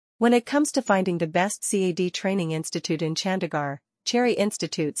When it comes to finding the best CAD training institute in Chandigarh, Cherry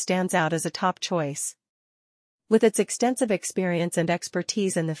Institute stands out as a top choice. With its extensive experience and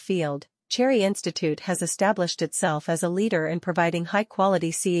expertise in the field, Cherry Institute has established itself as a leader in providing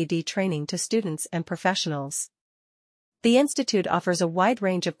high-quality CAD training to students and professionals. The institute offers a wide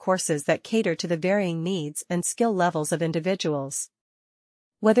range of courses that cater to the varying needs and skill levels of individuals.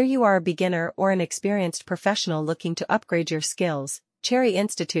 Whether you are a beginner or an experienced professional looking to upgrade your skills, Cherry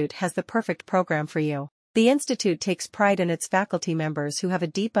Institute has the perfect program for you. The institute takes pride in its faculty members who have a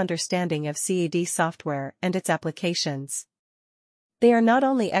deep understanding of CAD software and its applications. They are not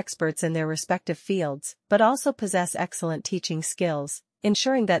only experts in their respective fields, but also possess excellent teaching skills,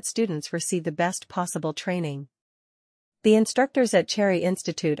 ensuring that students receive the best possible training. The instructors at Cherry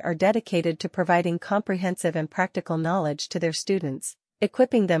Institute are dedicated to providing comprehensive and practical knowledge to their students,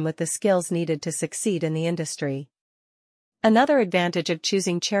 equipping them with the skills needed to succeed in the industry. Another advantage of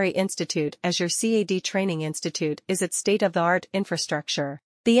choosing Cherry Institute as your CAD training institute is its state-of-the-art infrastructure.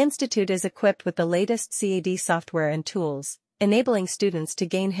 The institute is equipped with the latest CAD software and tools, enabling students to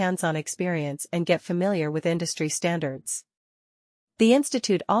gain hands-on experience and get familiar with industry standards. The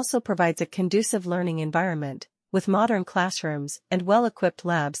institute also provides a conducive learning environment, with modern classrooms and well-equipped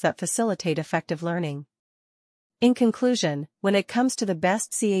labs that facilitate effective learning. In conclusion, when it comes to the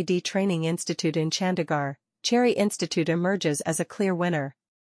best CAD training institute in Chandigarh, Cherry Institute emerges as a clear winner.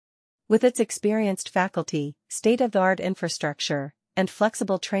 With its experienced faculty, state-of-the-art infrastructure, and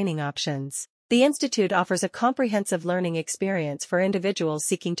flexible training options, the institute offers a comprehensive learning experience for individuals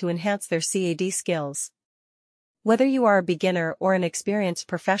seeking to enhance their CAD skills. Whether you are a beginner or an experienced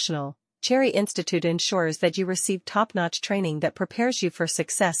professional, Cherry Institute ensures that you receive top-notch training that prepares you for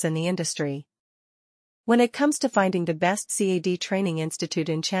success in the industry. When it comes to finding the best CAD training institute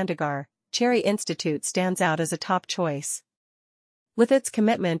in Chandigarh, Cherry Institute stands out as a top choice. With its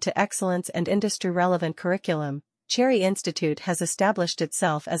commitment to excellence and industry-relevant curriculum, Cherry Institute has established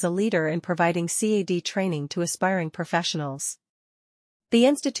itself as a leader in providing CAD training to aspiring professionals. The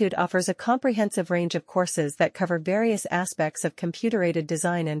institute offers a comprehensive range of courses that cover various aspects of computer-aided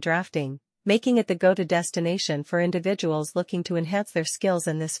design and drafting, making it the go-to destination for individuals looking to enhance their skills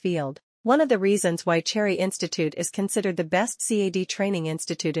in this field. One of the reasons why Cherry Institute is considered the best CAD training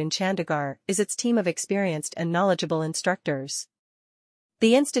institute in Chandigarh is its team of experienced and knowledgeable instructors.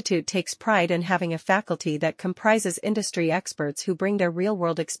 The institute takes pride in having a faculty that comprises industry experts who bring their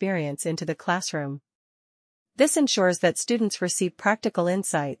real-world experience into the classroom. This ensures that students receive practical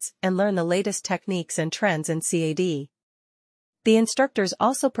insights and learn the latest techniques and trends in CAD. The instructors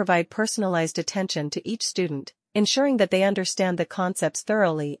also provide personalized attention to each student, ensuring that they understand the concepts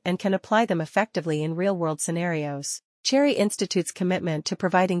thoroughly and can apply them effectively in real-world scenarios. Cherry Institute's commitment to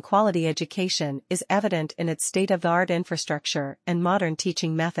providing quality education is evident in its state-of-the-art infrastructure and modern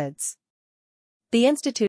teaching methods. The institute